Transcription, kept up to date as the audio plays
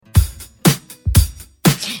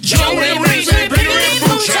Joey Reese, Pickle and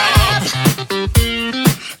Boot Shop.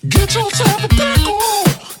 Get yourself a pickle.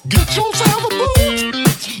 Get yourself a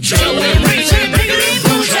boot. Joey Reese, Pickle and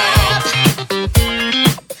Boot Shop.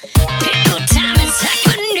 Pickle time is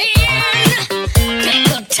happening.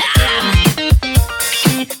 Pickle time.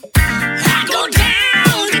 I go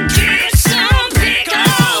down to get some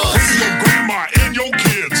pickles. With your grandma and your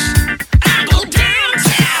kids. I go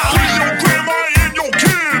downtown. With your grandma and your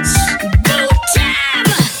kids. Boot time.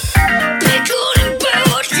 Pickle and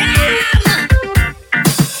boot time.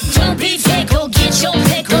 Don't be fickle, get your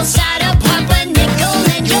pickle cider, pop a nickel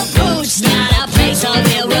in your boots. Not a place of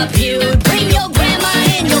ill repute. Bring your grandma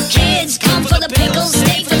and your kids. Come for the pickles,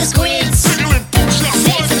 stay for the squids. Pickle and Boot Shop.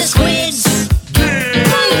 Stay for the squids.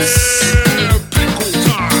 Boots. Pickle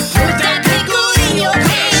time. Put that pickle in your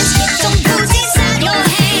pants. Get some boots inside your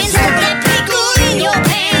hands. Put that pickle in your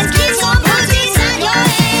pants. Get some boots inside your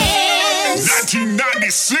hands.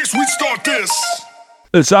 1996, we start this.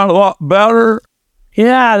 It sounded a lot better,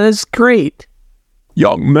 Yeah, that's great.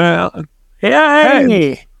 young man. Yeah,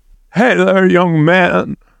 hey. Hey there, young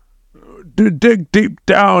man. Dig deep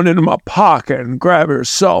down into my pocket and grab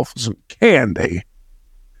yourself some candy.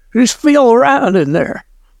 Just feel around in there.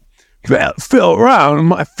 Feel around, it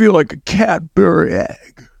might feel like a Cadbury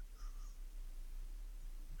egg.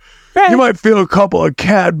 You might feel a couple of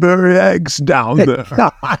Cadbury eggs down there.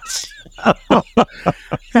 Gosh.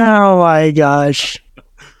 Oh my gosh.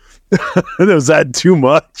 Was that too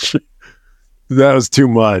much? That was too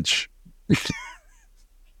much.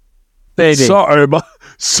 Baby.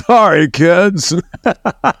 Sorry, kids.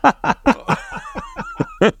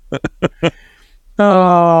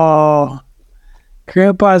 Oh.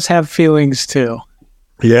 Grandpas have feelings too.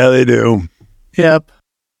 Yeah, they do. Yep.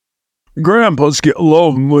 Grandpas get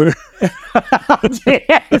lonely.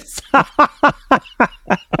 Yes.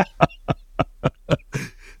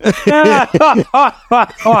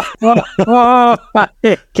 Oh my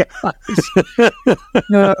gosh.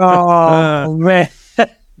 Oh man.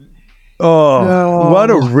 Oh, No. what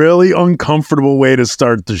a really uncomfortable way to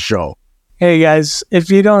start the show. Hey guys, if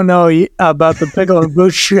you don't know about the Pickle and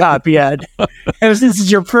Boot Shop yet, if this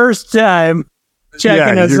is your first time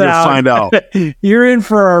checking us you're gonna out, find out. you're in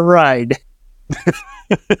for a ride.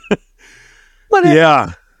 What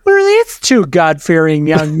Yeah. are these two God-fearing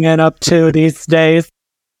young men up to these days?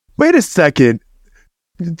 Wait a second.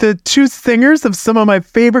 The two singers of some of my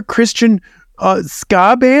favorite Christian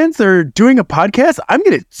ska bands are doing a podcast. I'm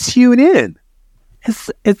going to tune in.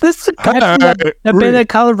 Is this the guy from the band that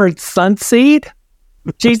colored Sunseed?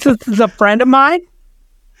 Jesus is a friend of mine?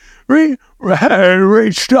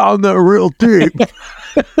 Reach down there real deep.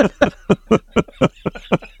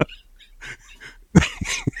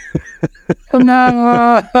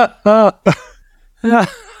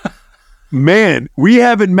 Man, we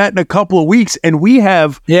haven't met in a couple of weeks, and we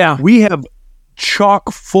have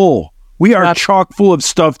chock full. We are chock full of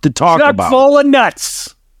stuff to talk Chock about. full of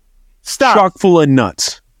nuts. Stop. Chock full of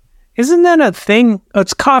nuts. Isn't that a thing? Oh,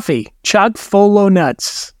 it's coffee. Chock full of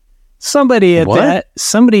nuts. Somebody at What?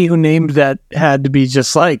 somebody who named that had to be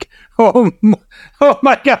just like, oh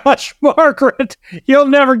my gosh, Margaret, you'll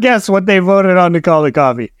never guess what they voted on to call the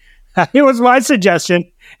coffee. It was my suggestion.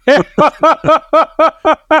 Do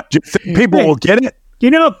you think people will get it? You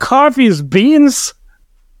know, coffee is beans.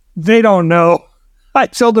 They don't know. I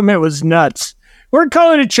told them it was nuts. We're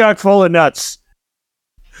calling it chock full of nuts.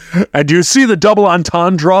 And do you see the double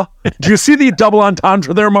entendre? Do you see the double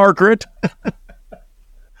entendre there, Margaret?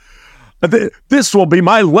 This will be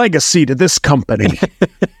my legacy to this company.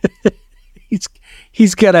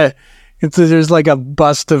 He's got there's like a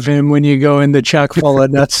bust of him when you go in the chock full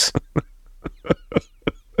of nuts.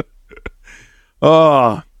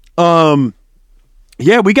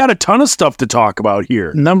 Yeah, we got a ton of stuff to talk about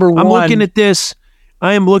here. Number one.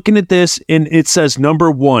 I am looking at this, and it says number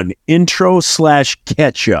 1,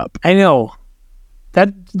 intro/catch-up. I know.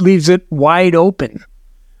 That leaves it wide open.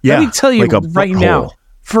 Yeah, Let me tell you like a right butthole. now.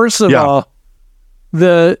 First of Yeah. all,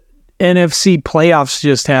 the NFC playoffs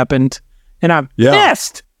just happened, and I'm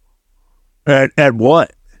pissed. At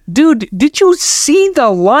what? Dude, did you see the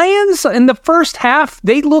Lions in the first half?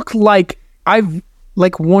 They look like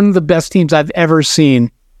one of the best teams I've ever seen.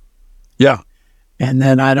 Yeah. And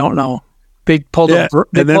then I don't know. They pulled up.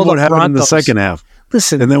 And then what happened in the second half?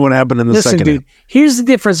 Listen. And then what happened in the second dude, half? here's the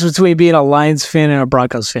difference between being a Lions fan and a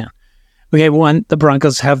Broncos fan. Okay, one, the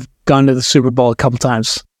Broncos have gone to the Super Bowl a couple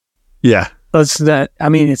times. Yeah. It's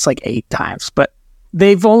like 8 times, but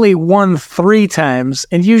they've only won 3 times.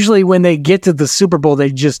 And usually when they get to the Super Bowl,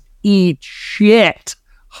 they just eat shit.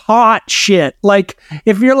 Hot shit. Like,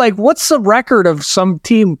 if you're like, what's the record of some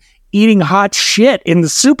team eating hot shit in the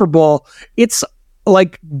Super Bowl. It's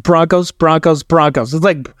like Broncos. It's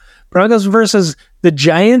like Broncos versus the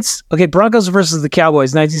Giants. Okay, Broncos versus the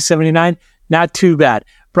Cowboys, 1979. Not too bad.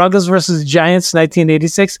 Broncos versus the Giants,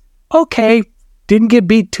 1986. Okay, didn't get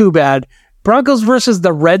beat too bad. Broncos versus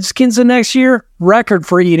the Redskins the next year, record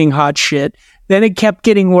for eating hot shit. Then it kept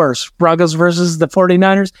getting worse. Broncos versus the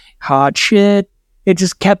 49ers, hot shit. It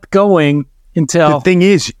just kept going until... The thing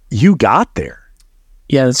is, you got there.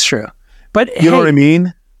 Yeah, that's true. But You know what I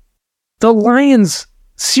mean? The Lions,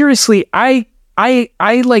 seriously, I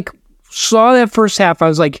like saw that first half. I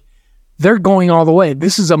was like, they're going all the way.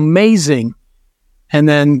 This is amazing. And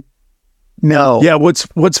then, no. Yeah,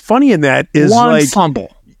 what's funny in that is One like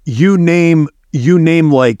fumble. you name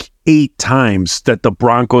like 8 times that the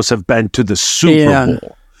Broncos have been to the Super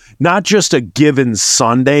Bowl. Not just a given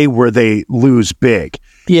Sunday where they lose big.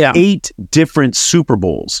 Yeah. 8 different Super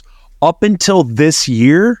Bowls. Up until this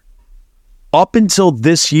year,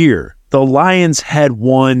 the Lions had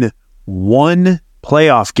won 1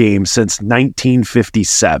 playoff game since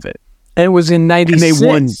 1957. And it was in 96. And they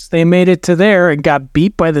won. They made it to there and got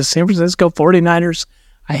beat by the San Francisco 49ers.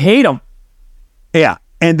 I hate them. Yeah.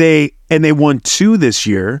 And they won 2 this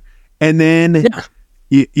year. And then,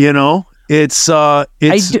 you know, it's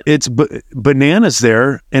bananas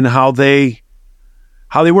there and how they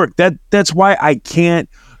work. That's why I can't.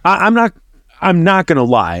 I'm not gonna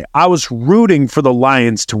lie. I was rooting for the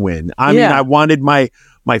Lions to win. I mean, I wanted my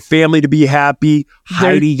family to be happy.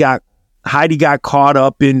 Heidi got caught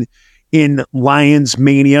up in Lions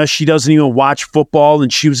mania. She doesn't even watch football,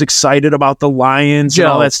 and she was excited about the Lions and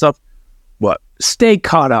all that stuff. What? Stay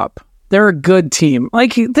caught up. They're a good team.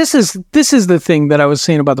 Like this is the thing that I was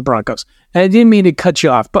saying about the Broncos. And I didn't mean to cut you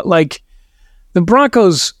off, but like the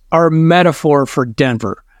Broncos are a metaphor for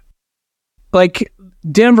Denver. Like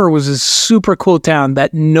Denver was a super cool town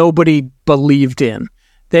that nobody believed in.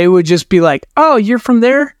 They would just be like, "Oh, you're from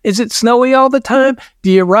there? Is it snowy all the time?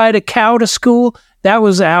 Do you ride a cow to school?" That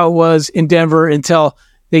was how it was in Denver until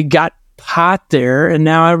they got hot there, and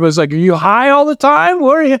now I was like, "Are you high all the time?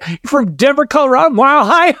 Where are you? You're from Denver, Colorado? Wow,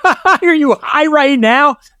 high? Are you high right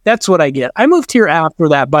now?" That's what I get. I moved here after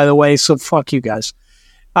that, by the way, so fuck you guys.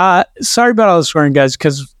 Sorry about all the swearing, guys,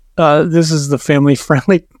 because this is the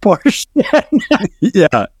family-friendly portion.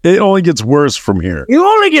 Yeah, it only gets worse from here. It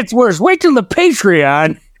only gets worse. Wait till the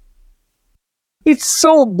Patreon. It's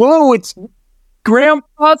so blue, it's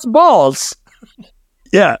grandpa's balls.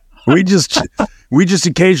 Yeah, we just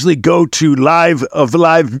occasionally go to live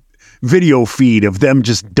video feed of them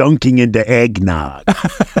just dunking into eggnog.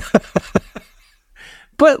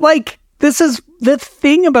 But like, this is the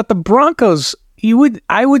thing about the Broncos.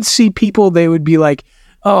 I would see people, they would be like,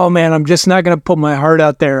 "Oh man, I'm just not going to put my heart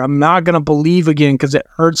out there. I'm not going to believe again because it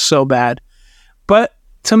hurts so bad." But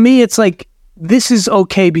to me, it's like, this is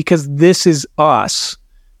okay because this is us.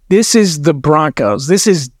 This is the Broncos. This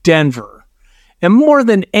is Denver. And more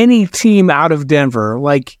than any team out of Denver,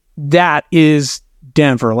 like that is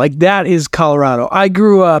Denver. Like that is Colorado. I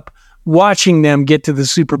grew up watching them get to the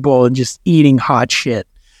Super Bowl and just eating hot shit.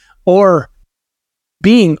 Or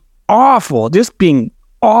being awful, just being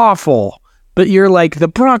awful. But you're like the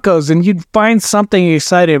Broncos and you'd find something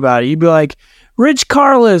exciting about it. You'd be like, Rich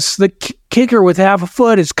Carlos, the kicker with half a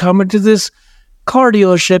foot, is coming to this car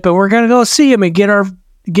dealership and we're going to go see him and get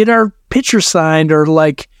our picture signed. Or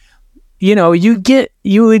like, you know, you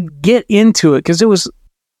would get into it because it was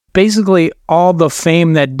basically all the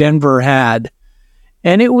fame that Denver had.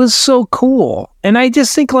 And it was so cool. And I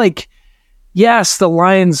just think like, yes, the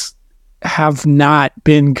Lions have not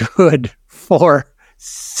been good for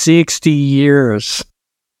 60 years.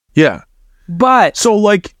 Yeah. But it's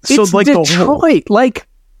like Detroit. Like,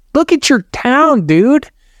 look at your town, dude.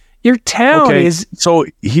 Your town is. So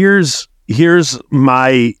here's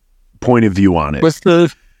my point of view on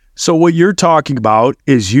it. So what you're talking about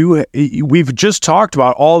is we've just talked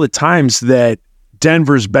about all the times that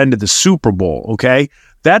Denver's been to the Super Bowl, okay?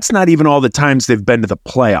 That's not even all the times they've been to the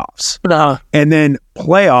playoffs. No. And then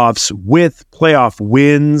playoffs with playoff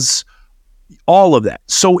wins, all of that.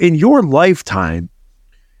 So in your lifetime,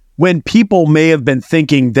 when people may have been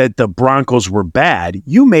thinking that the Broncos were bad,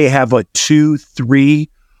 you may have a 2, 3,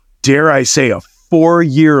 dare I say a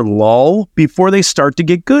 4-year lull before they start to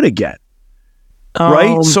get good again.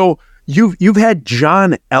 Right? So you've had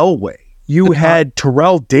John Elway, you had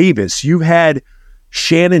Terrell Davis, you had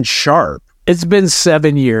Shannon Sharp. It's been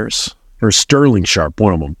 7 years. Or Sterling Sharp,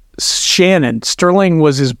 one of them. Sterling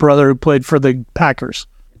was his brother who played for the Packers.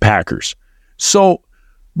 So,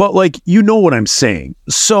 but like, you know what I'm saying.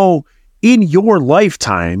 So in your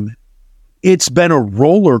lifetime, it's been a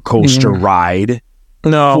roller coaster ride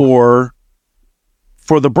No.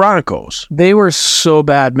 for the Broncos. They were so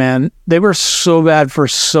bad, man. They were so bad for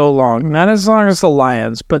so long. Not as long as the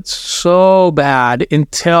Lions, but so bad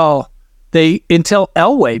until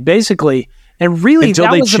Elway, basically. And really, Until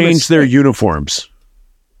that they was a changed their mistake. uniforms.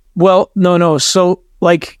 Well, no. So,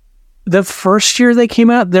 like, the first year they came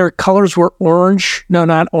out, their colors were orange. No,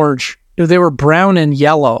 not orange. They were brown and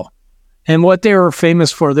yellow. And what they were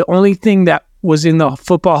famous for, the only thing that was in the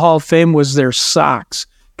Football Hall of Fame was their socks,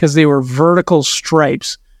 because they were vertical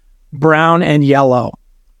stripes, brown and yellow.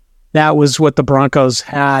 That was what the Broncos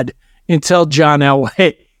had until John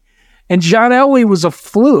Elway. And John Elway was a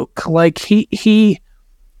fluke. Like, he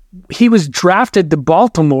was drafted to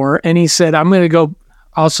Baltimore, and he said, I'm going to go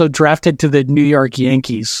also drafted to the New York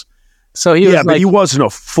Yankees. So he was But he wasn't a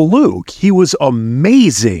fluke. He was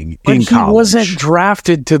amazing in college. He wasn't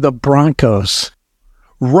drafted to the Broncos.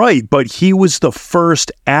 Right, but he was the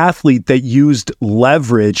first athlete that used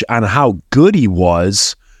leverage on how good he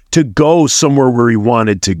was to go somewhere where he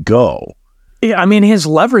wanted to go. Yeah, I mean, his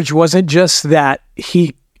leverage wasn't just that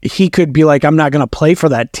he could be like, I'm not going to play for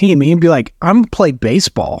that team. He'd be like, I'm going to play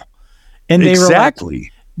baseball. And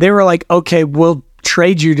they were like, okay, we'll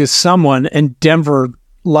trade you to someone, and Denver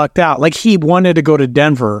lucked out. Like, he wanted to go to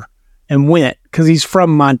Denver and went because he's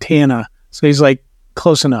from Montana. So he's like,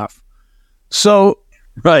 close enough. So,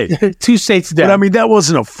 Right. 2 states down. But I mean, that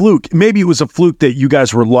wasn't a fluke. Maybe it was a fluke that you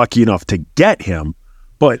guys were lucky enough to get him,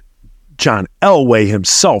 but John Elway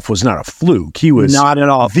himself was not a fluke. He was not at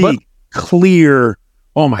all. The clear,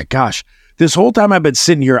 oh my gosh. This whole time I've been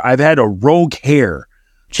sitting here, I've had a rogue hair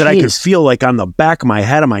that I could feel like on the back of my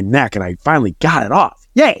head and my neck, and I finally got it off.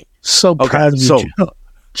 Yay. So proud of you, so Joe.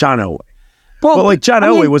 John Elway. Well, But like John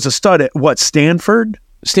Elway was a stud at what, Stanford?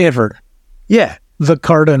 Stanford, Yeah. the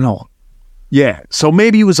Cardinal. Yeah. So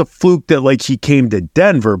maybe it was a fluke that like he came to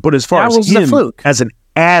Denver, but as far That as was the him fluke. as an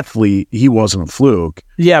athlete, he wasn't a fluke.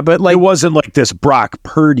 Yeah, but like, It wasn't like this Brock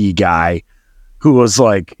Purdy guy who was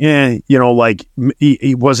like, like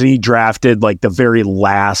he drafted like the very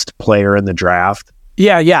last player in the draft,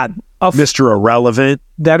 yeah, Mr. Irrelevant.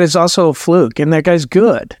 that is also a fluke, and that guy's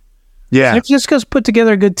good. Yeah. San Francisco's put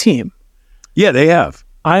together a good team. Yeah, they have.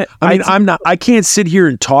 I mean, I can't sit here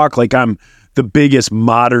and talk like I'm the biggest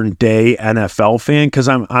modern day NFL fan because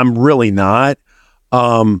I'm really not.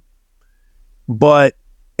 But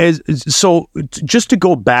just to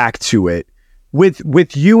go back to it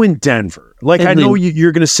with you in Denver, like I know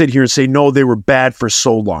you're going to sit here and say no, they were bad for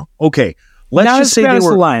so long. Okay, let's not just as say bad they as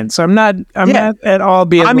were. the Lions. I'm not at all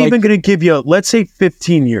being. I'm even going to give you, let's say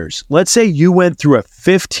 15 years. Let's say you went through a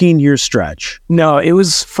 15-year stretch. No, it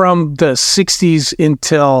was from the 60s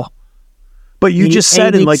until. But you just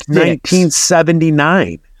said in like 86.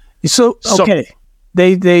 1979. So okay,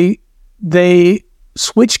 they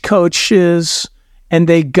switched coaches, and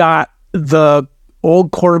they got the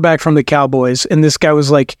old quarterback from the Cowboys, and this guy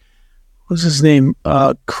was like, what's his name?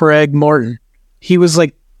 Craig Morton. He was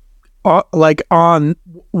like on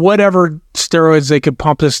whatever steroids they could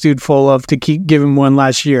pump this dude full of to keep give him one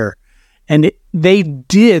last year, and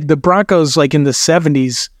the Broncos like in the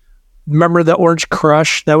 70s. Remember the Orange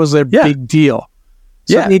Crush? That was their big deal.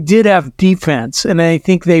 So they did have defense, and I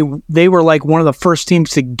think they were like one of the first teams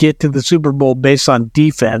to get to the Super Bowl based on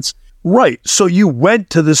defense. Right. So you went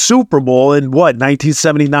to the Super Bowl in what,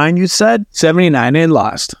 1979, you said? 79 and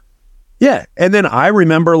lost. Yeah. And then I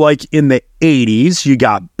remember like in the 80s, you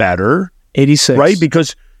got better. 86. Right?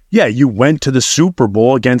 Because, you went to the Super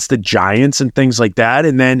Bowl against the Giants and things like that.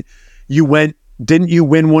 And then didn't you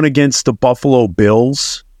win one against the Buffalo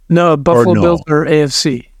Bills? No, Buffalo Bills are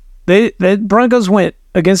AFC. The Broncos went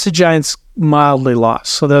against the Giants, mildly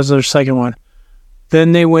lost. So that was their second one.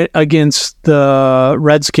 Then they went against the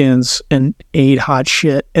Redskins and ate hot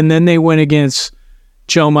shit. And then they went against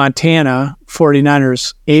Joe Montana,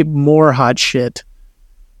 49ers, ate more hot shit.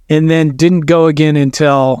 And then didn't go again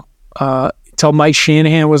until Mike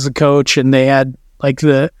Shanahan was the coach, and they had like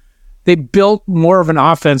they built more of an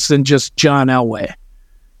offense than just John Elway.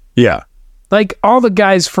 Yeah. Like all the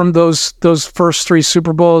guys from those first 3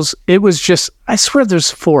 Super Bowls, it was just, I swear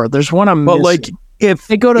there's 4. There's one I'm missing. But like if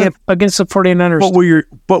they go against the 49ers.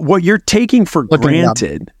 But what you're taking for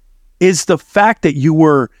granted is the fact that you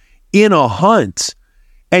were in a hunt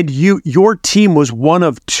and your team was one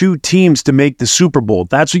of 2 teams to make the Super Bowl.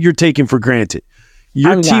 That's what you're taking for granted.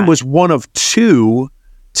 Your team was one of 2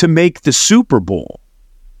 to make the Super Bowl.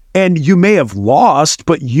 And you may have lost,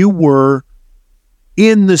 but you were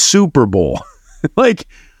in the Super Bowl. Like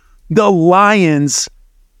the Lions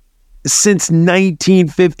since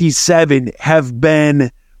 1957 have been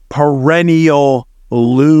perennial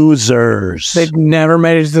losers. They've never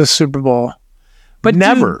made it to the Super Bowl. But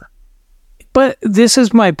Never. But this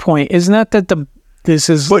is my point. Is not that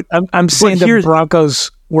I'm saying the here's-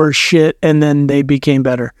 Broncos were shit and then they became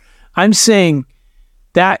better. I'm saying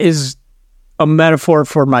that is a metaphor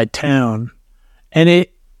for my town. And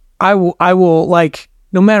I will like,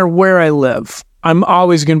 no matter where I live, I'm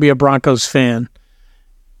always going to be a Broncos fan.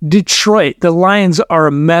 Detroit, the Lions are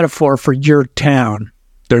a metaphor for your town.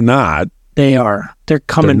 They're not. They are. They're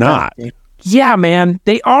coming They're back. not. Yeah, man.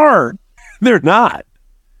 They are. They're not.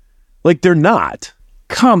 Like, they're not.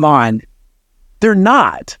 Come on. They're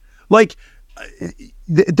not. Like,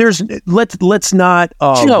 there's let's not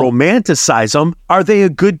Joe. romanticize them. Are they a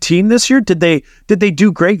good team this year? Did they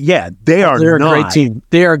do great? Yeah, they are. They're not. a great team.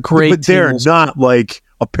 They are a great but team. they're not like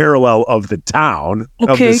a parallel of the town of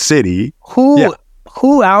Okay. the city.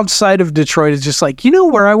 Who outside of Detroit is just like, you know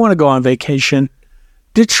where I want to go on vacation?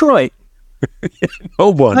 Detroit. No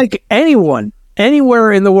one. Like anyone,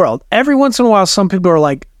 anywhere in the world. Every once in a while, some people are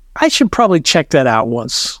like, I should probably check that out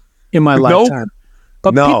once in my Nope. lifetime.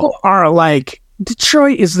 But No. people are like,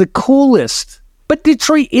 Detroit is the coolest. But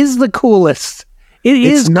Detroit is the coolest.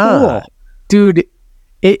 It's not. cool. Dude,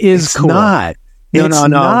 it is It's cool. not. No, It's no,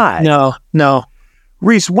 no. not. No.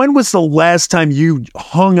 Reese, when was the last time you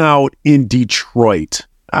hung out in Detroit?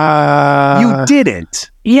 You didn't.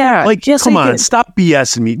 Yeah. Like, yes, come I on, did. stop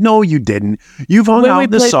BSing me. No, you didn't. You've hung When out we in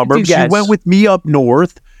the played with suburbs. you You guys. went with me up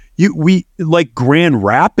north. We like Grand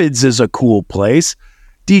Rapids is a cool place.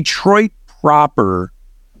 Detroit proper,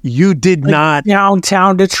 you did not.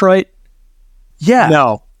 Downtown Detroit? Yeah,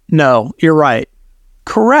 No, you're right.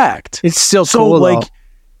 correct. It's still So, cool, like,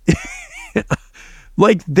 though.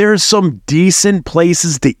 like there's some decent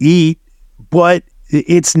places to eat, but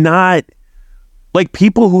it's not like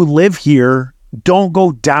people who live here don't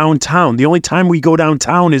go downtown. The only time we go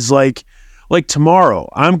downtown is like tomorrow.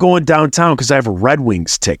 I'm going downtown because I have Red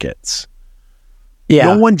Wings tickets.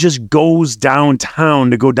 Yeah. No one just goes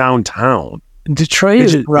downtown to go downtown. Detroit It,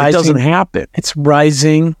 is just, it rising. doesn't happen. It's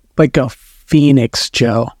rising like a phoenix,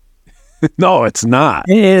 Joe. No, it's not.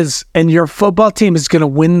 It is. And your football team is going to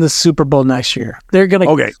win the Super Bowl next year. They're going to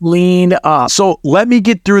Okay. clean up. So let me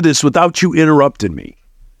get through this without you interrupting me.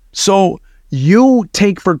 So you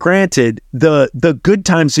take for granted the good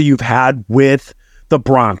times that you've had with the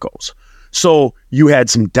Broncos. So you had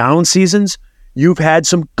some down seasons. You've had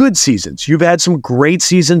some good seasons. You've had some great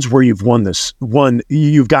seasons where you've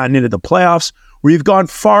you've gotten into the playoffs, where you've gone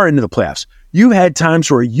far into the playoffs. You've had times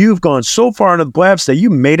where you've gone so far into the playoffs that you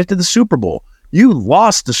made it to the Super Bowl. You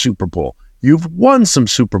lost the Super Bowl. You've won some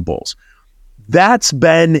Super Bowls. That's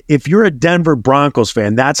been, if you're a Denver Broncos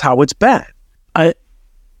fan, that's how it's been.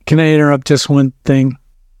 Can I interrupt just one thing?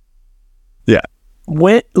 Yeah.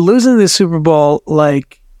 Losing the Super Bowl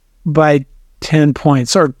like by 10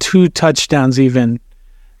 points or 2 touchdowns even,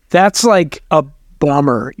 that's like a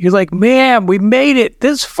bummer. You're like, man, we made it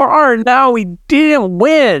this far and now we didn't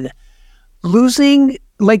win. Losing,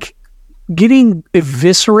 like getting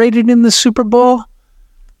eviscerated in the Super Bowl,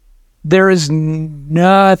 there is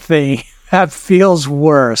nothing that feels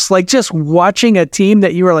worse. Like just watching a team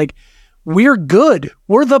that you were like, we're good,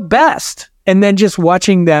 we're the best. And then just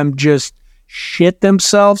watching them just shit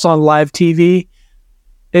themselves on live TV.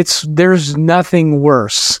 There's nothing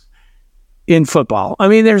worse in football. I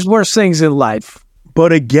mean, there's worse things in life.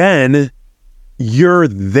 But again, you're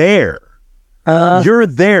there. You're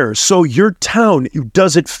there. So your town,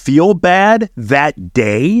 does it feel bad that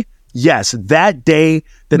day? Yes, that day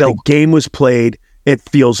that the game was played, it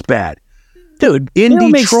feels bad. Dude, In they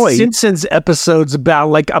don't make Detroit- Simpsons episodes about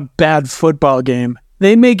like a bad football game.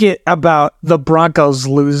 They make it about the Broncos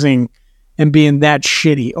losing and being that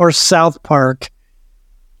shitty. Or South Park,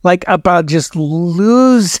 like about just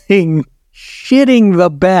losing, shitting the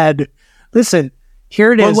bed. Listen,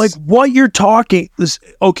 here it But is. like what you're talking,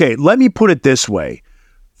 okay, let me put it this way.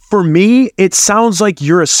 For me, it sounds like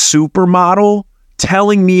you're a supermodel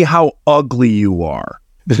telling me how ugly you are.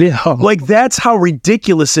 Like that's how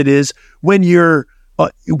ridiculous it is when you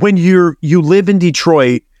live in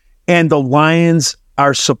Detroit and the Lions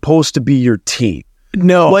are supposed to be your team.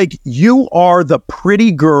 no, Like you are the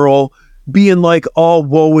pretty girl being like, "Oh,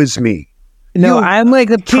 woe is me." no, you I'm like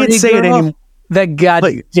the can't pretty say it girl anymore. that got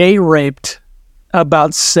Like- day raped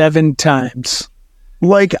about 7 times.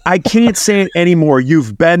 Like I can't say it anymore.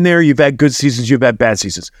 You've been there. You've had good seasons. You've had bad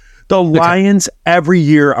seasons. The Lions every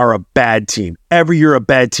year are a bad team. Every year a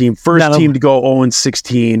bad team. First None of team them. to go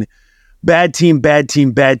 0-16. Bad team, bad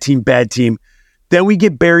team, bad team, bad team. Then we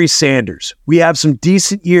get Barry Sanders. We have some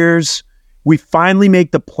decent years. We finally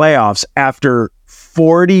make the playoffs after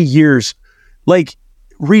 40 years. Like,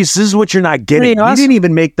 Reese, this is what you're not getting. Pretty awesome. You didn't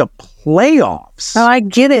even make the playoffs. Oh, I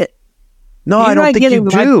get it. No, I You're don't not think getting you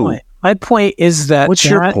my do. point. My point is that What's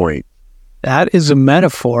your point? that is a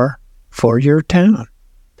metaphor for your town.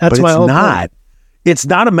 That's But my it's whole not. point. It's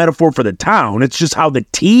not a metaphor for the town. It's just how the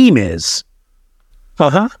team is.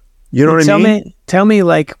 Uh-huh. You know what I mean? Tell me,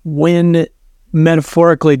 like, when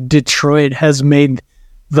metaphorically Detroit has made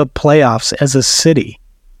the playoffs as a city.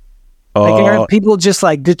 Like, I heard people just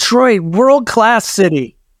like, Detroit, world-class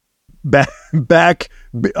city. Back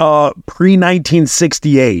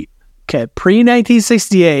pre-1968. Okay,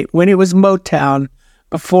 pre-1968, when it was Motown,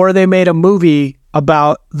 before they made a movie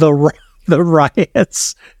about the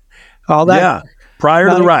riots. All that. Yeah, prior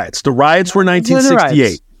to the riots. The riots were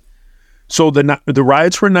 1968. So the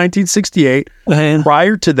riots were 1968. And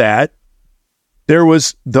Prior to that, there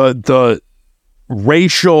was the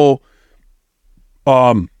racial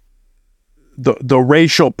the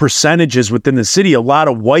racial percentages within the city. A lot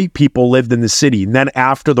of white people lived in the city, and then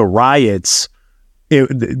after the riots,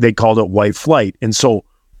 they called it white flight, and so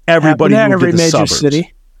everybody moved every to the major suburbs.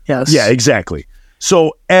 city. Yes. Yeah, exactly.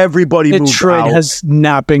 So everybody Detroit moved out has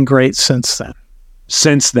not been great since then.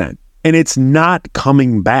 since then, and it's not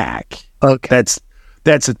coming back. Okay. That's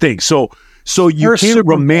the thing. So you First can't Super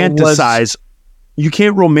Bowl romanticize. You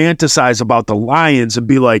can't romanticize about the Lions and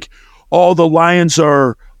be like, "Oh, the Lions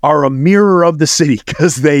are a mirror of the city,"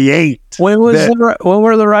 because they ain't. When were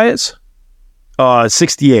the riots?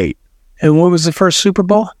 68. And when was the first Super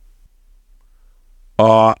Bowl?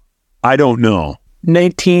 I don't know.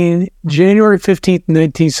 January 15th,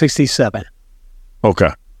 1967.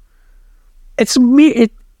 Okay. It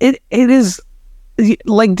is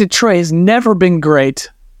like Detroit has never been great.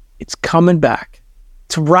 It's coming back.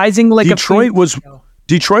 It's rising like Detroit was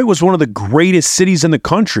one of the greatest cities in the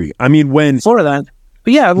country. I mean, when before that.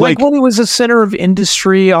 But yeah, like when it was a center of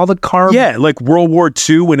industry, all the car. yeah, like World War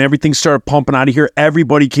II, when everything started pumping out of here,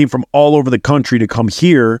 everybody came from all over the country to come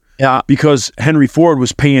here. Yeah. Because Henry Ford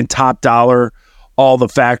was paying top dollar. All the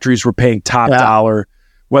factories were paying top dollar,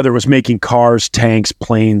 whether it was making cars, tanks,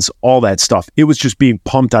 planes, all that stuff. It was just being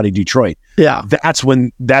pumped out of Detroit. Yeah. That's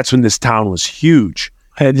when this town was huge.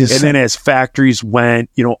 And then as factories went,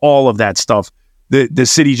 all of that stuff, the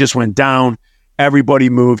city just went down. Everybody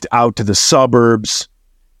moved out to the suburbs,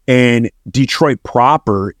 and Detroit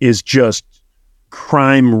proper is just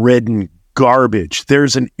crime-ridden garbage.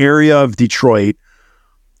 There's an area of Detroit,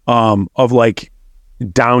 of like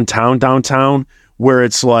downtown, where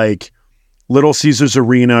it's like Little Caesars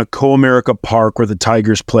Arena, Co-America Park where the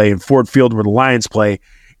Tigers play, and Ford Field where the Lions play.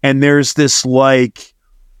 And there's this like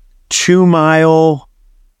 2 mile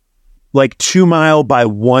by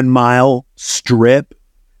 1 mile strip.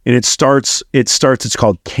 And it's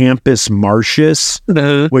called Campus Martius,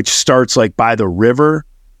 which starts like by the river,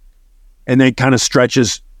 and then kind of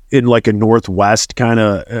stretches in like a northwest kind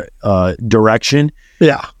of direction.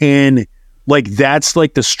 Yeah. And like, that's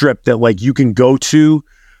like the strip that like you can go to,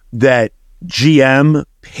 that GM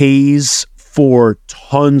pays for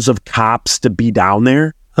tons of cops to be down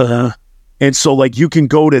there. And so like you can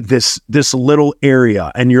go to this little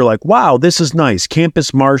area and you're like, wow, this is nice.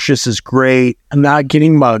 Campus Martius is great. I'm not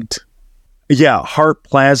getting mugged. Yeah, Hart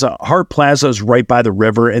Plaza. Hart Plaza is right by the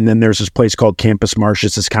river, and then there's this place called Campus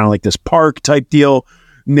Martius. It's kind of like this park type deal.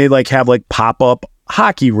 And they like have like pop-up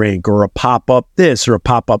hockey rink or a pop-up this or a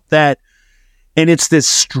pop-up that. And it's this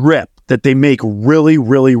strip that they make really,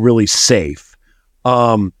 really, really safe.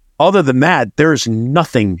 Other than that, there's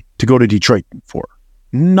nothing to go to Detroit for.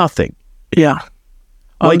 Nothing. Yeah.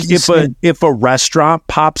 Like if a restaurant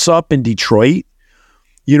pops up in Detroit,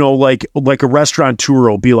 like a restaurateur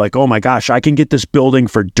will be like, oh my gosh, I can get this building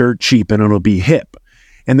for dirt cheap and it'll be hip.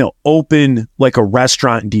 And they'll open like a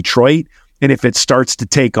restaurant in Detroit. And if it starts to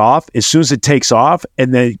take off, as soon as it takes off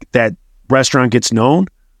and then that restaurant gets known,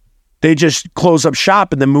 they just close up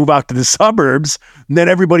shop and then move out to the suburbs. And then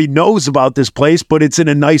everybody knows about this place, but it's in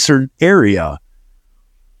a nicer area,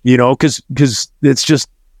 because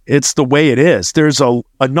it's the way it is. There's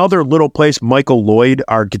another little place, Michael Lloyd,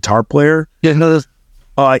 our guitar player. Yeah,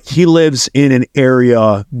 he lives in an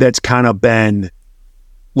area that's kind of been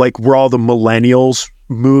like where all the millennials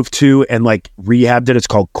moved to and like rehabbed it. It's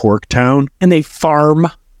called Corktown. and they farm.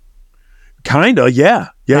 Kinda, yeah.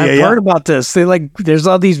 I've heard about this. There's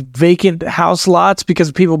all these vacant house lots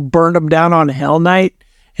because people burned them down on Hell Night,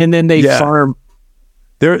 and then they farm.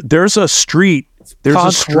 There's a street. There's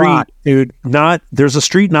a street, rot, dude. There's a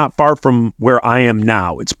street not far from where I am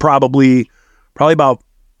now. It's probably about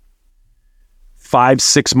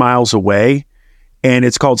 5-6 miles away, and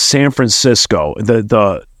it's called San Francisco.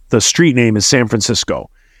 The street name is San Francisco,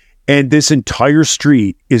 and this entire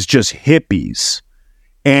street is just hippies,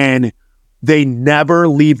 and they never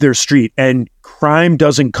leave their street, and crime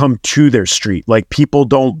doesn't come to their street. Like, people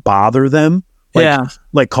don't bother them.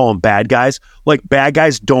 Like call them bad guys. Like, bad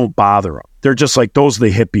guys don't bother them. They're just like, those are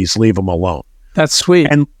the hippies, leave them alone. That's sweet.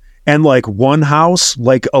 And like one house,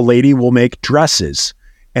 like a lady will make dresses.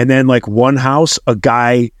 And then like one house, a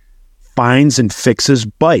guy finds and fixes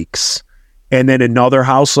bikes. And then another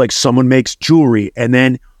house, like someone makes jewelry. And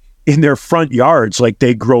then in their front yards, like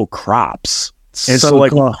they grow crops. And so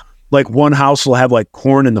like, cool. like one house will have like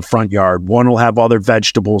corn in the front yard. One will have other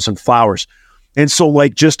vegetables and flowers. And so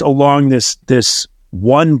like just along this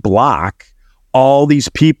one block, all these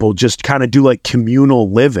people just kind of do like communal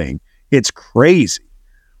living. It's crazy.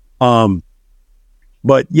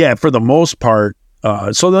 But yeah, for the most part,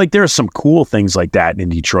 so like there are some cool things like that in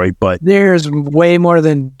Detroit, but There's way more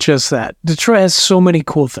than just that. Detroit has so many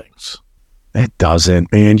cool things. it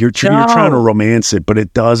doesn't, man. You're trying to romance it, but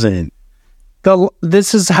it doesn't.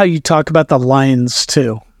 This is how you talk about the Lions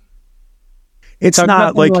too. It's Talk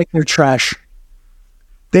not about them like they're trash.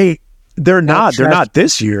 They're not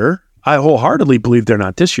this year. I wholeheartedly believe they're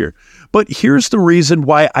not this year. But here's the reason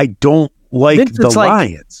why I don't like It's the like-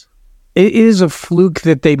 Lions. It is a fluke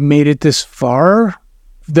that they made it this far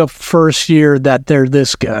the first year that they're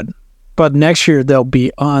this good. But next year they'll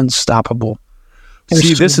be unstoppable. See,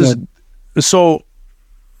 They're this so is good. so.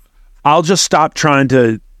 I'll just stop trying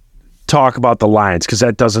to talk about the Lions because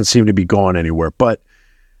that doesn't seem to be going anywhere. But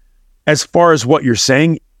as far as what you're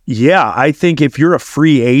saying, yeah, I think if you're a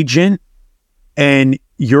free agent and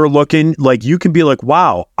you're looking, like, you can be like,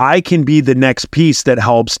 wow, I can be the next piece that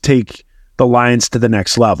helps take the Lions to the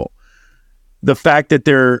next level. The fact that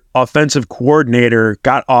their offensive coordinator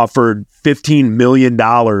got offered $15 million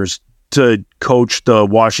to coach the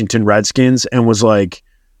Washington Redskins and was like,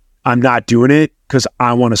 I'm not doing it because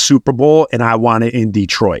I want a Super Bowl and I want it in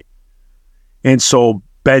Detroit. And so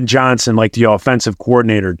Ben Johnson, like the offensive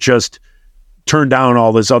coordinator, just turned down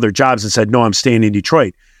all those other jobs and said, no, I'm staying in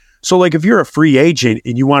Detroit. So like, if you're a free agent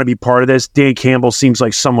and you want to be part of this, Dan Campbell seems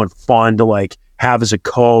like someone fun to like have as a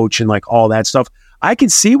coach and like all that stuff. I can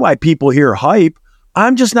see why people hear hype.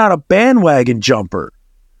 I'm just not a bandwagon jumper.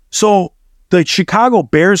 So the Chicago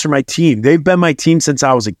Bears are my team. They've been my team since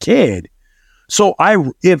I was a kid. So I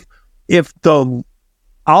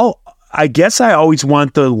guess I always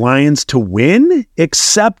want the Lions to win,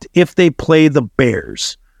 except if they play the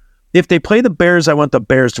Bears. If they play the Bears, I want the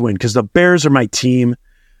Bears to win because the Bears are my team.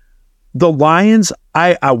 The Lions,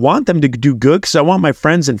 I want them to do good because I want my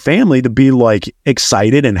friends and family to be like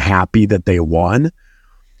excited and happy that they won.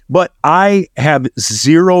 But I have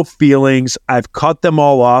zero feelings. I've cut them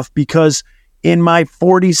all off because in my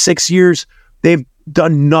 46 years, they've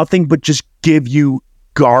done nothing but just give you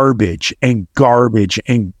garbage and garbage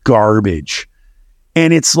and garbage.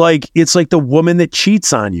 And it's like the woman that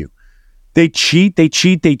cheats on you. They cheat,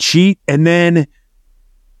 and then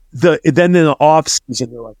in the off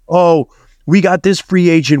season, they're like, oh, we got this free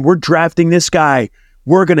agent, we're drafting this guy,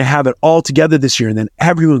 we're gonna have it all together this year, and then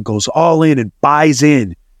everyone goes all in and buys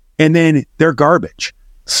in, and then they're garbage.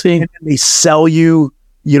 See, And they sell you,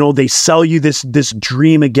 they sell you this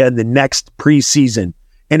dream again the next preseason,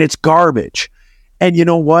 and it's garbage. And you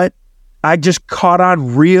know what? I just caught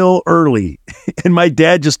on real early. And my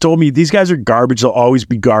dad just told me, these guys are garbage. They'll always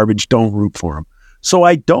be garbage. Don't root for them. So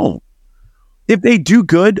I don't. If they do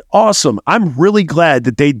good, awesome. I'm really glad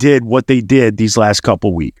that they did what they did these last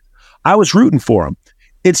couple weeks. I was rooting for them.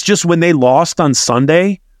 It's just when they lost on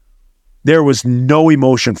Sunday, there was no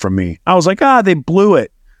emotion from me. I was like, they blew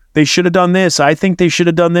it. They should have done this. I think they should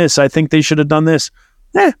have done this. I think they should have done this.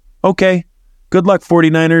 Okay. Good luck,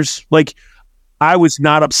 49ers. Like, I was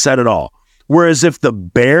not upset at all. Whereas if the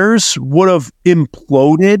Bears would have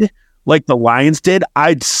imploded like the Lions did,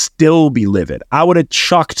 I'd still be livid. I would have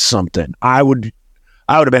chucked something. I would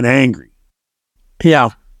have been angry. yeah.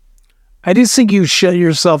 I just think you shut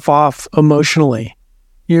yourself off emotionally.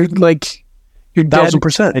 You're dead 1,000%.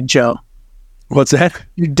 inside, Joe. What's that?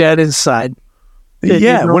 You're dead inside.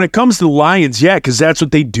 Yeah, when it comes to the Lions, yeah, because that's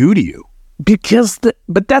what they do to you.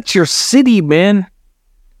 But that's your city, man.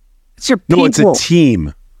 It's your people. No, it's a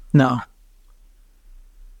team. No.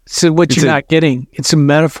 So what you're not getting, it's a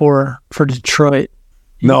metaphor for Detroit.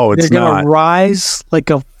 No, it's They're not. going to rise like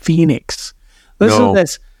a phoenix. Listen No. to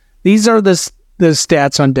this. These are the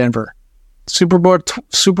stats on Denver. Super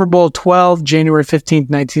Bowl 12, January 15th,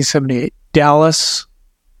 1978. Dallas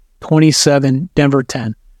 27, Denver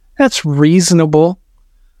 10. That's reasonable.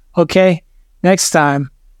 Okay. Next time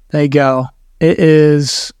they go, it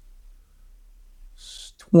is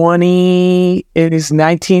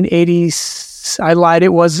 1980. I lied.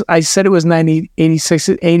 I said it was 1986,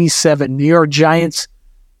 87. New York Giants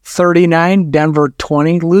 39, Denver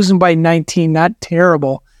 20, losing by 19, not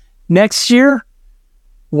terrible. Next year,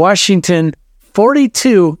 Washington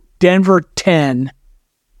 42, Denver 10.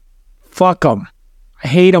 Fuck them. I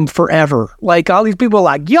hate them forever. Like, all these people are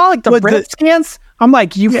like, y'all like the Redskins? I'm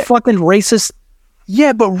like, you fucking racist.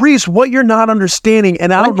 Yeah, but Reese, what you're not understanding,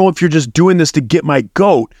 and I don't know if you're just doing this to get my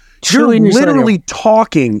goat, you're literally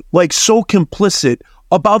talking like so complicit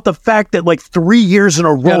about the fact that like 3 years in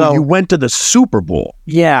a row you went to the Super Bowl.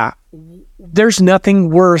 Yeah. There's nothing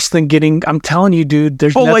worse than getting, I'm telling you, dude,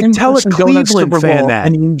 there's nothing like, tell worse a than going to Cleveland Super fan Bowl that.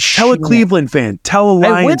 and Tell a Cleveland fan. Tell a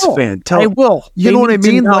Lions fan. I will. You They know what I need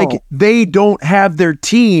to mean? know. Like, they don't have their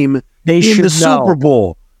team in should the Super know.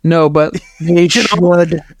 Bowl. No, but they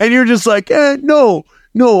should. And you're just like, no,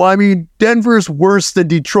 I mean, Denver's worse than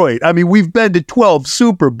Detroit. I mean, we've been to 12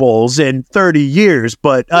 Super Bowls in 30 years,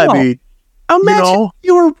 but I mean, Imagine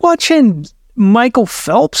you were watching Michael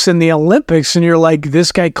Phelps in the Olympics and you're like,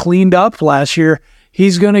 this guy cleaned up last year.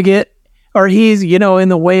 He's going to get, or he's, in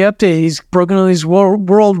the way up to, he's broken all these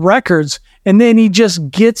world records. And then he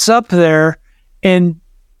just gets up there and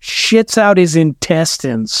shits out his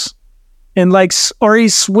intestines. And like, or he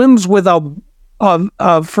swims with a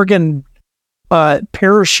freaking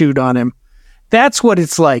parachute on him. That's what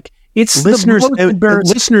it's like. It's listeners. the most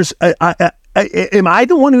embarrassing. Listeners, am I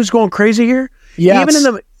the one who's going crazy here? Yeah.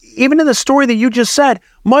 Even in the story that you just said,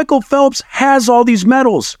 Michael Phelps has all these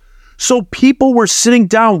medals. So people were sitting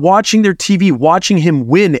down watching their TV, watching him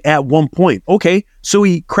win at one point. Okay, so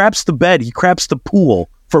he craps the bed, he craps the pool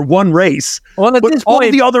for one race. Well, at but this all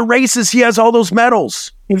point, the other races, he has all those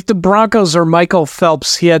medals. if the Broncos are Michael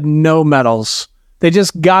Phelps, he had no medals. They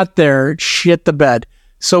just got there, shit the bed.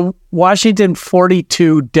 So Washington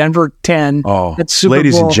 42, Denver 10. Oh, That's Super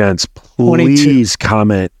ladies Bowl and gents, 22. please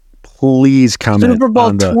comment. Please comment. Super Bowl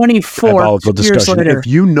on the 24 diabolical 2 years discussion. later. If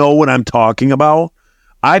you know what I'm talking about,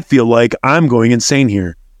 I feel like I'm going insane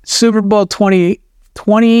here. Super Bowl 20,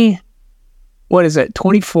 what is it?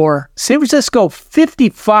 24. San Francisco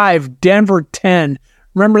 55, Denver 10.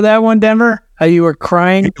 Remember that one, Denver? How you were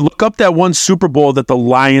crying? Look up that one Super Bowl that the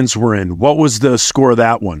Lions were in. What was the score of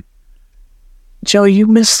that one? Joe, you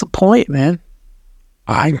missed the point, man.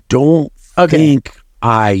 I don't think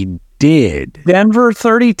I did. Denver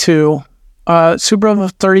 32, Super Bowl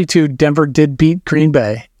 32, Denver did beat Green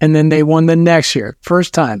Bay, and then they won the next year,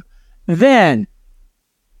 first time. Then,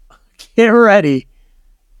 get ready,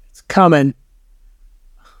 it's coming.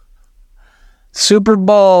 Super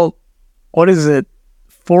Bowl, what is it,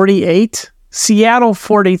 48? Seattle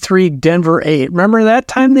 43, Denver 8. Remember that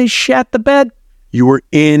time they shat the bed? You were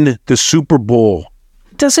in the Super Bowl.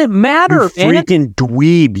 Doesn't matter, You man. freaking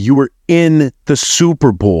dweeb. You were in the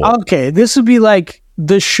Super Bowl. Okay, this would be like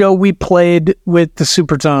the show we played with the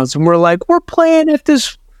Supertones, and we're like, we're playing at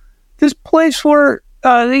this place where,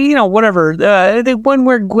 whatever, the one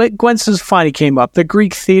where Gwen Stefani came up, the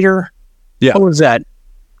Greek Theater. Yeah. What was that?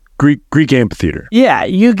 Greek Amphitheater. Yeah,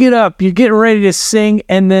 you get up, you're getting ready to sing,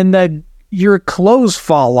 and then your clothes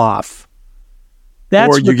fall off.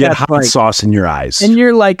 That's or you what get that's hot like. sauce in your eyes. And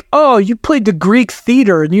you're like, oh, you played the Greek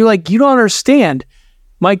Theater, and you're like, you don't understand.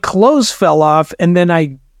 My clothes fell off, and then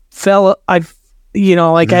I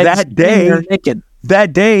that day, naked.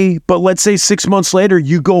 That day, but let's say 6 months later,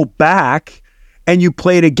 you go back and you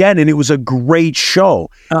play it again, and it was a great show.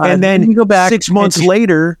 And then you go back 6 months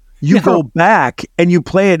later, you go back and you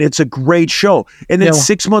play it. It's a great show. And then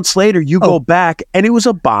 6 months later, you go back and it was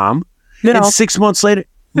a bomb. And 6 months later,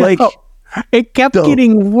 like it kept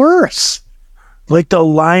getting worse. Like the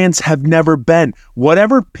Lions have never been.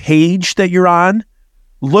 Whatever page that you're on,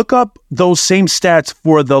 look up those same stats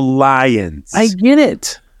for the Lions. I get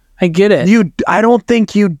it. I don't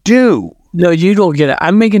think you do. No, you don't get it.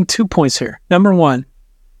 I'm making 2 points here. Number one,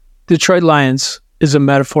 Detroit Lions is a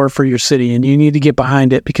metaphor for your city, and you need to get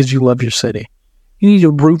behind it because you love your city. You need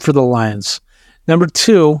to root for the Lions. Number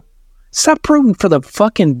two, stop rooting for the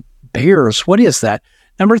fucking Bears. What is that?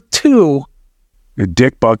 Number two,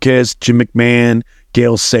 Dick Buckus, Jim McMahon,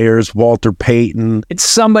 Gale Sayers, Walter Payton. it's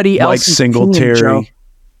somebody Mike else's Singletary. team, Joe.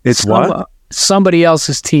 It's what? Somebody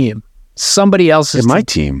else's team. Somebody else's It's my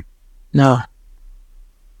team. team. No,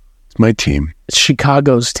 It's my team. it's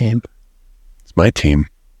Chicago's team. It's my team.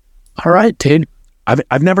 All right, dude.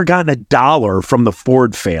 I've never gotten $1 from the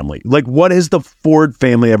Ford family. Like, what has the Ford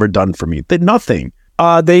family ever done for me? Nothing.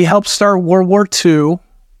 They helped start World War II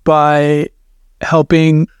by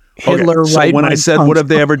helping Hitler so write when Mein I said, Kampf. what have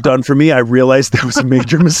they ever done for me? I realized that was a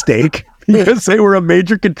major mistake because they were a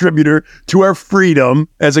major contributor to our freedom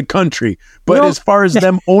as a country. But as far as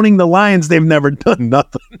them owning the Lions, they've never done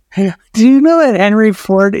nothing. Do you know that Henry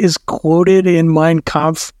Ford is quoted in Mein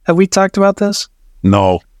Kampf? Have we talked about this?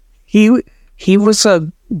 No. He was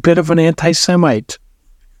a bit of an anti-Semite.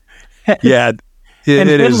 Yeah, And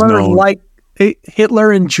it is Hitler known.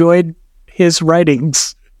 Hitler enjoyed his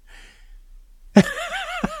writings. I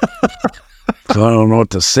don't know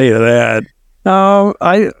what to say to that.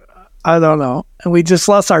 I don't know. And we just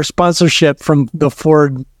lost our sponsorship from the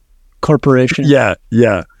Ford Corporation. Yeah.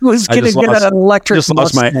 Who's I going to just get lost- an electric Just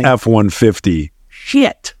lost my Mustang? F-150.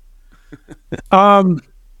 Shit.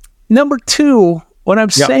 Number two, what I'm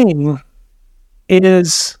saying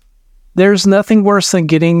is there's nothing worse than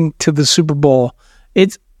getting to the Super Bowl.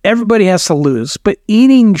 It's everybody has to lose, but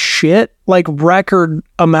eating shit, like record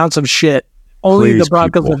amounts of shit, only Please, the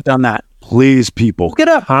Broncos people. have done that. Please, people, Look it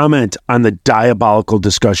up. comment on the diabolical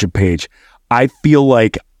discussion page. I feel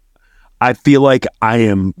like I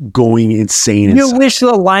am going insane. You inside. wish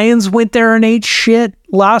the Lions went there and ate shit,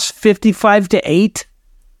 lost 55-8?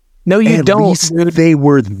 No, you At don't. least Dude. they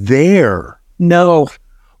were there. No.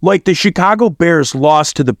 Like the Chicago Bears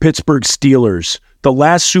lost to the Pittsburgh Steelers. The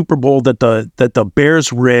last Super Bowl that the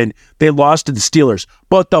Bears were in, they lost to the Steelers,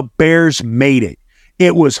 but the Bears made it.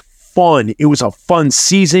 It was fun. It was a fun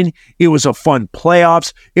season. It was a fun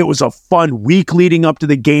playoffs. It was a fun week leading up to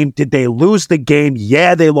the game. Did they lose the game?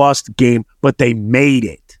 Yeah, they lost the game, but they made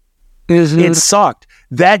it. It sucked.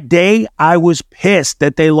 That day, I was pissed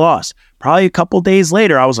that they lost. Probably a couple days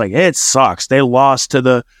later, I was like, it sucks. They lost to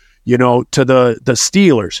the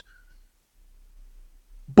Steelers.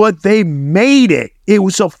 But they made it. It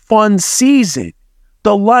was a fun season.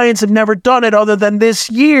 The Lions have never done it other than this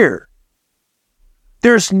year.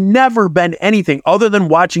 There's never been anything other than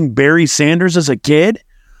watching Barry Sanders as a kid,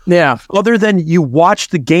 Yeah. other than you watch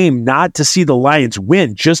the game not to see the Lions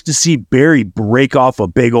win, just to see Barry break off a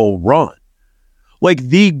big old run. Like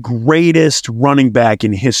the greatest running back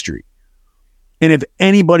in history. And if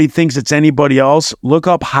anybody thinks it's anybody else, look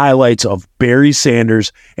up highlights of Barry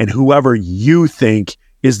Sanders and whoever you think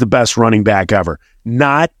is the best running back ever.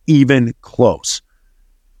 Not even close.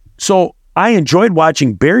 So I enjoyed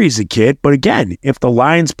watching Barry as a kid, but again, if the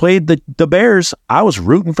Lions played the Bears, I was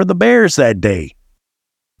rooting for the Bears that day.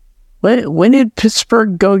 When did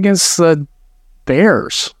Pittsburgh go against the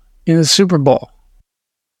Bears in the Super Bowl?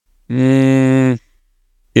 It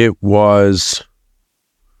was...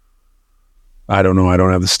 I don't know. I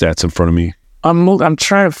don't have the stats in front of me. I'm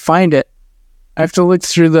trying to find it. I have to look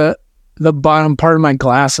through the bottom part of my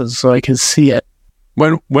glasses so I can see it.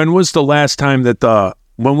 When was the last time that the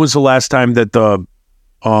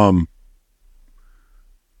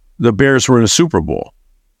Bears were in a Super Bowl?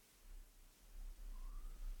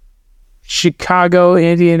 Chicago,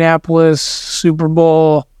 Indianapolis, Super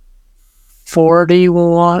Bowl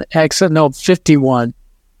 41, 51.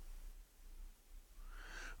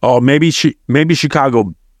 Oh, maybe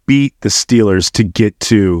Chicago beat the Steelers to get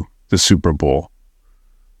to the Super Bowl.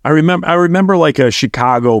 I remember like a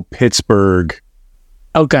Chicago Pittsburgh.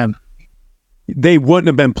 Okay. They wouldn't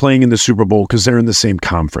have been playing in the Super Bowl because they're in the same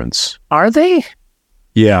conference. Are they?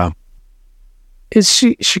 Yeah. Is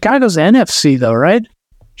Chicago's NFC though, right?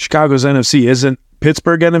 Chicago's NFC. Isn't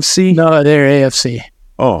Pittsburgh NFC? No, they're AFC.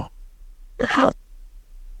 Oh.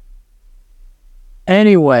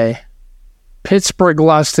 Anyway, Pittsburgh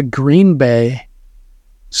lost to Green Bay,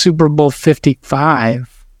 Super Bowl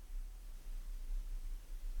 55.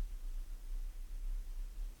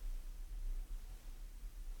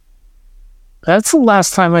 That's the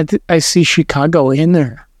last time I see Chicago in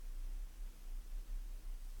there.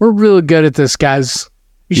 We're really good at this, guys.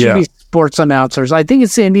 We should Yeah. be sports announcers. I think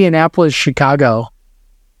it's Indianapolis, Chicago,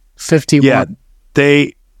 51. Yeah.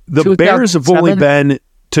 The Bears have only 2007? been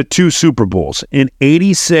to 2 Super Bowls in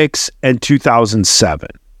 86 and 2007.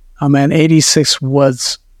 Oh man, 86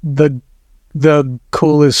 was the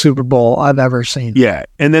coolest Super Bowl I've ever seen. Yeah.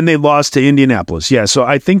 And then they lost to Indianapolis. Yeah. So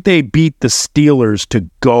I think they beat the Steelers to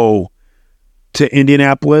go to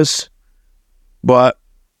Indianapolis. But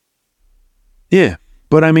yeah.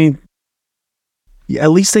 But I mean, yeah,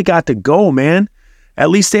 at least they got to go, man. At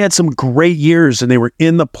least they had some great years and they were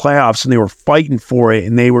in the playoffs and they were fighting for it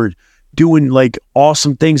and they were doing like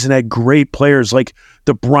awesome things and had great players like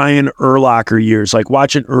the Brian Urlacher years, like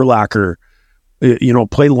watching Urlacher,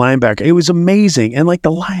 play linebacker. It was amazing. And like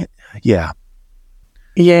the Lion, yeah.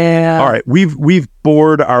 Yeah. All right, we've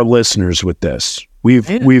bored our listeners with this. We've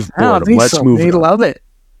I bored don't them. think Let's so. move They on. love it.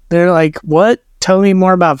 They're like, what? Tell me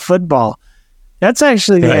more about football. That's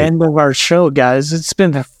actually the Right. end of our show, guys. It's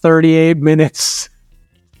been 38 minutes.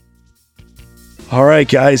 All right,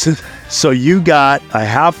 guys. So you got a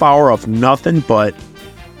half hour of nothing but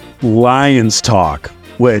Lions talk,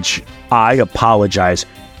 which I apologize,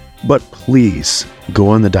 but please go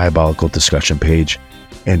on the Diabolical Discussion page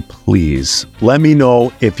And please let me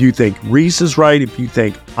know if you think Reese is right, if you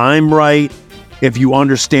think I'm right, if you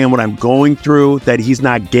understand what I'm going through that he's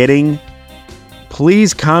not getting.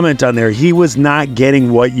 Please comment on there. He was not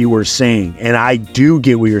getting what you were saying. And I do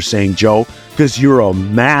get what you're saying, Joe, because you're a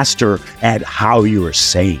master at how you were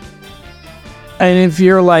saying. And if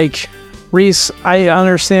you're like, Reese, I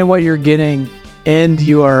understand what you're getting, and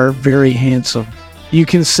you are very handsome, you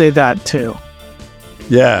can say that too.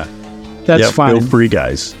 Yeah. That's fine. Feel free,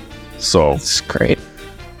 guys. So It's great.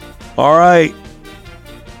 All right.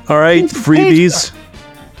 Freebies.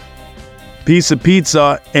 Piece of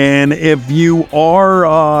pizza. And if you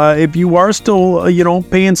are still,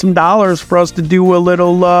 paying some dollars for us to do a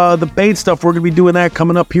little, the paid stuff, we're going to be doing that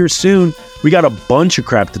coming up here soon. We got a bunch of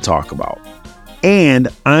crap to talk about. And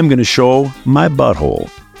I'm going to show my butthole.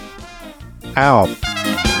 Ow.